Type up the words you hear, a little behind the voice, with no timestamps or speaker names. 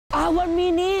1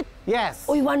 minute. Yes.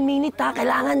 Uy, 1 minute ha.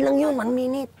 Kailangan lang yun, 1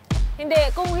 minute. Hindi,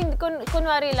 kung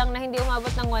kunwari lang na hindi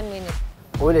umabot ng 1 minute.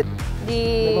 Ulit.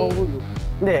 Di...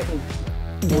 Hindi.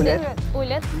 Ulit?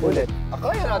 Ulit? Ulit.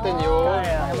 Kaya natin yun.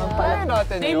 Kaya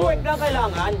natin yun. Teamwork na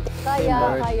kailangan. Kaya.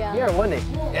 We are one eh.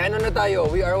 Eh ano na tayo?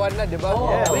 We are one na, di ba?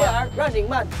 We are running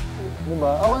man.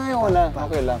 Diba? Ako na yung una.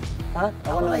 Okay lang. Ha?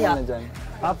 Ako na yung una dyan.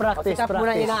 Practice, Muna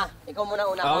practice. ina. Ikaw muna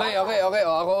una. Okay.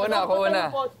 O, ako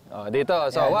una. O, dito.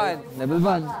 So, 1. Level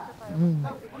 1.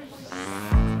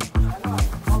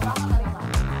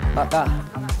 Baka.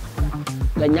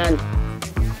 Ganyan.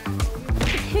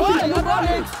 Hoy! Good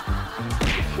Alex!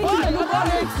 Hoy! Good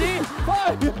Alex!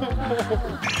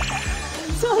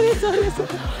 Sorry.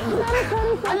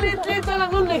 Ang lit-lito lang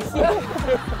ng Lexi.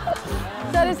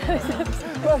 Sorry.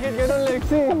 Bakit ganun,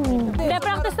 Lexi? Hindi,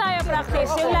 practice tayo,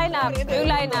 practice. Yung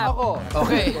line up. Ako.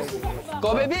 Okay.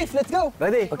 Go, babies! Let's go!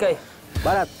 Ready? Okay.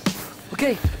 Barat.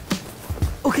 Okay.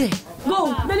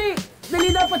 Go! Dali! Dali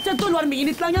dapat yan, tol. 1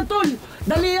 minute lang yan, tol.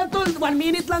 Dali yan, tol. 1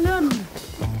 minute lang yan.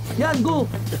 Yan, go.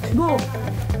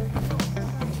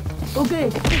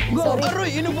 Okay. Go. Aroy!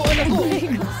 Inubuan ako!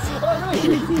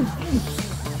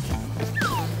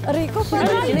 Rico,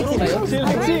 parang... Si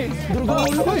Lexi!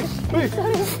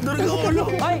 Durga-ulo.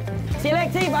 Ay, si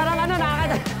Lexi, parang ano,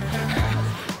 nakakata.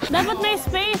 Dapat may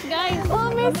space, guys. Oh,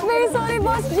 may space. Sorry,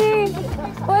 Boss G.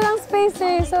 Walang space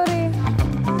eh. Sorry.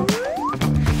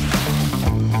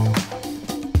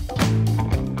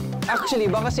 Actually,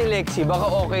 baka si Lexi, baka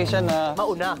okay siya na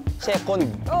Mauna. second.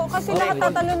 Oo, kasi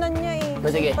nakatatalunan niya eh.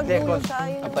 Sige. Pag dulo siya,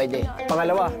 yun. Pwede.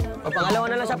 Pangalawa. O, pangalawa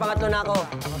na lang siya, pangatlo na ako.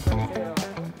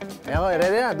 Ayan ko,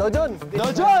 ready na. Dojon.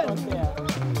 Dojon!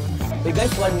 Hey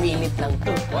guys, 1 minute lang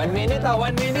to. 1 minute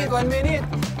 1 minute.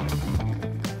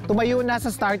 Tumayo na sa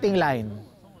starting line.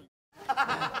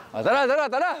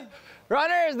 Tara!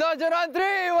 Runners, Dojon on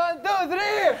 3! 1,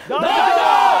 2, 3!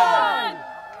 Dojon!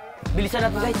 Bilisan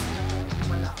natin, guys.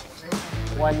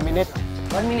 1 minute.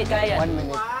 1 minute, kaya. 1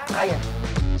 minute. Kaya.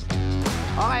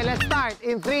 Okay, let's start.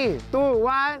 In 3, 2,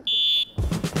 1.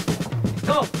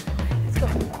 Go!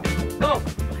 Go!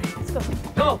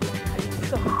 Go!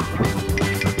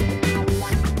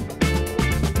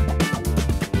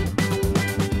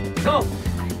 Go!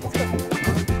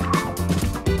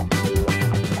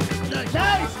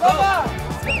 Nice! Baba!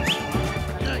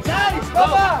 Nice!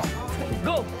 Baba!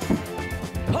 Go!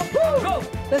 Go!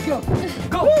 Let's go!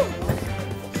 Go!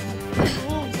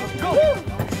 Go!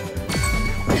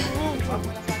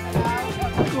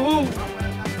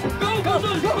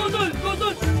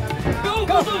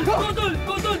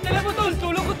 Tol! Tila mo, Tol!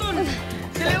 Tulong ko, Tol!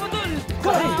 Tila mo, Tol!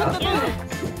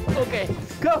 Okay.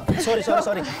 Go! Sorry. Go!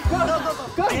 Sorry.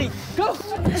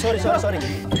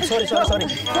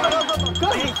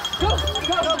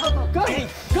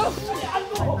 Go!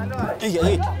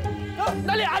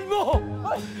 Dalian mo!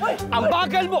 Ang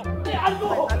bagal mo! Dalian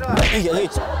mo!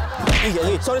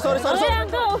 Sorry. Ayan,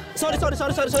 go! Sorry.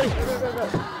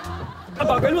 Ang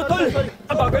bagal mo, Tol!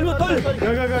 Ang bagal mo, Tol!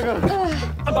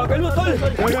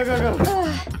 Go!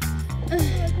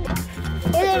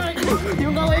 Ay!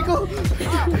 Yung kaway ko!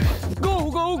 Go,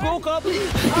 Kap!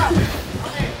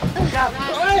 Kap!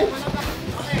 Ay!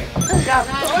 Kap!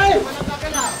 Ay!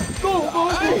 Go!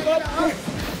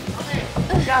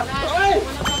 Kap! Ay!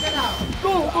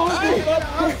 Go! Okay!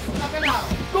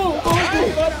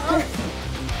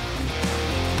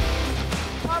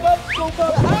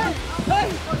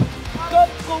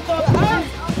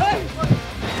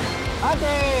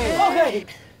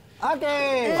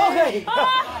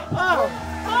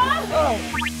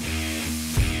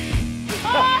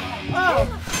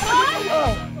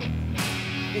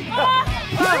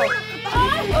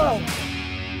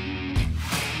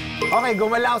 Okay,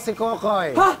 gumalaw si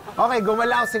Kokoy. Ha? Okay,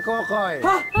 gumalaw si Kokoy.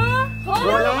 Ha?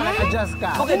 Gumalaw ka, adjust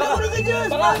ka. Okay, baka.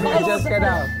 Adjust ka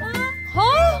daw.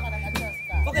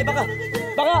 Okay, baka.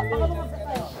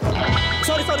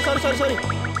 Sorry.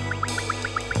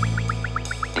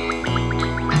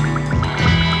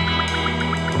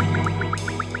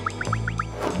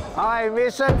 Okay,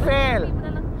 mission fail.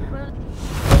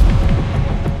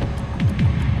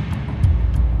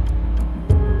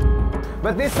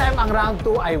 But this time, ang round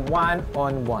 2 ay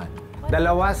one-on-one.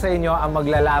 Dalawa sa inyo ang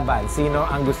maglalaban. Sino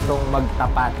ang gustong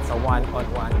magtapat sa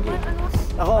one-on-one game?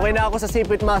 Ako, okay na ako sa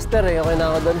Secret Master eh. Okay na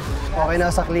ako doon. Okay na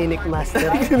ako sa Clinic Master.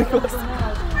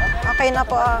 Okay na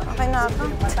po. Okay na ako.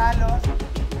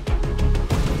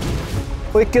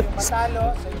 Uy, cute.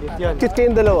 Cute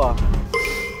kayong dalawa.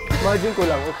 Imagine ko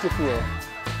lang, cute niyo.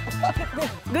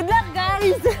 Good luck,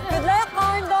 guys! Good luck,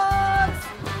 corn dogs!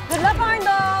 Good luck, corn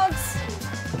dogs!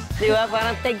 Di ba?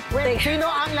 Parang take. Sino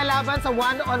ang lalaban sa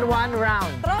one-on-one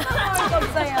round? Tara, corn dogs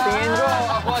sa'yo. Tingin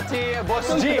Ako at si Boss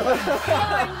G.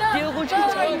 Hindi ako siya.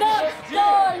 Corn dog!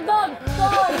 Corn dog!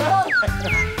 Corn dog!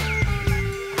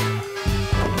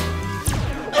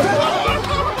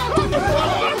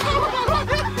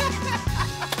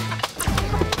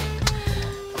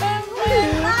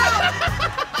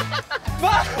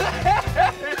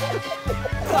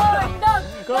 Corn dog!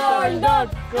 Corn dog!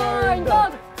 Corn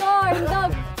dog! Corn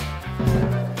dog!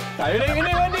 Tayo na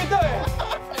yung